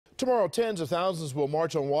Tomorrow, tens of thousands will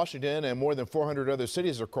march on Washington and more than 400 other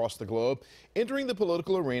cities across the globe, entering the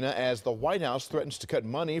political arena as the White House threatens to cut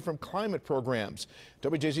money from climate programs.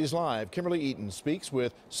 WJZ's Live, Kimberly Eiten speaks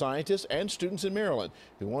with scientists and students in Maryland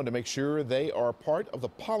who want to make sure they are part of the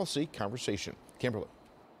policy conversation. Kimberly.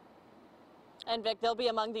 And Vic, they'll be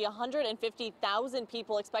among the 150,000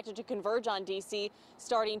 people expected to converge on D.C.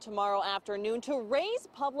 starting tomorrow afternoon to raise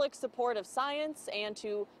public support of science and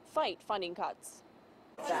to fight funding cuts.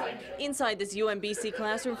 Inside this UMBC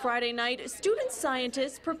classroom Friday night, student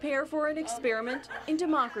scientists prepare for an experiment in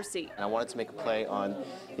democracy. And I wanted to make a play on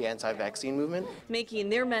the anti-vaccine movement, making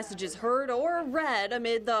their messages heard or read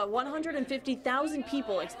amid the 150,000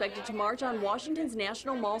 people expected to march on Washington's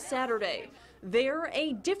National Mall Saturday. They're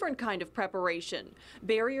a different kind of preparation.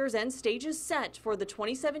 Barriers and stages set for the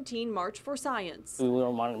 2017 March for Science. We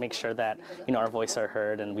want to make sure that, our voices are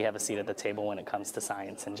heard and we have a seat at the table when it comes to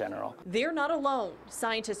science in general. They're not alone.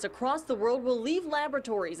 Scientists across the world will leave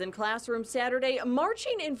laboratories and classrooms Saturday,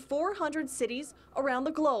 marching in 400 cities around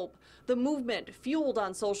the globe. The movement fueled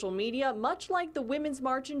on social media, much like the Women's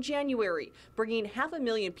March in January, bringing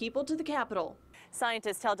 500,000 people to the Capitol.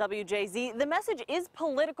 Scientists tell WJZ the message is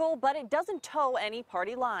political, but it doesn't toe any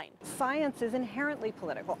party line. Science is inherently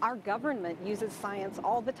political. Our government uses science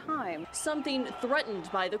all the time. Something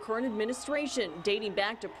threatened by the current administration, dating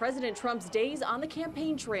back to President Trump's days on the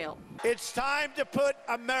campaign trail. It's time to put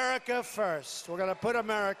America first. We're going to put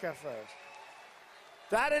America first.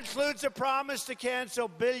 That includes a promise to cancel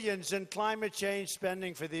billions in climate change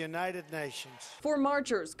spending for the United Nations. For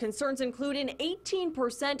marchers, concerns include an 18%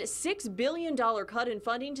 $6 billion cut in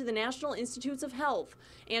funding to the National Institutes of Health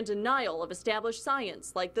and denial of established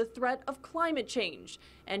science like the threat of climate change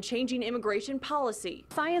and changing immigration policy.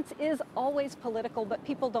 Science is always political, but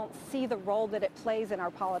people don't see the role that it plays in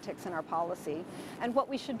our politics and our policy. And what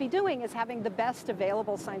we should be doing is having the best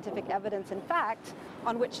available scientific evidence and fact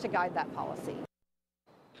on which to guide that policy.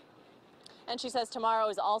 And she says tomorrow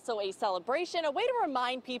is also a celebration, a way to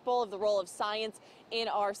remind people of the role of science in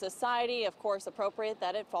our society. Of course, appropriate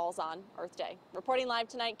that it falls on Earth Day. Reporting live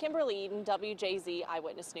tonight, Kimberly Eiten, WJZ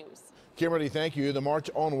Eyewitness News. Kimberly, thank you. The March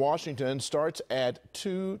on Washington starts at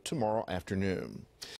 2 tomorrow afternoon.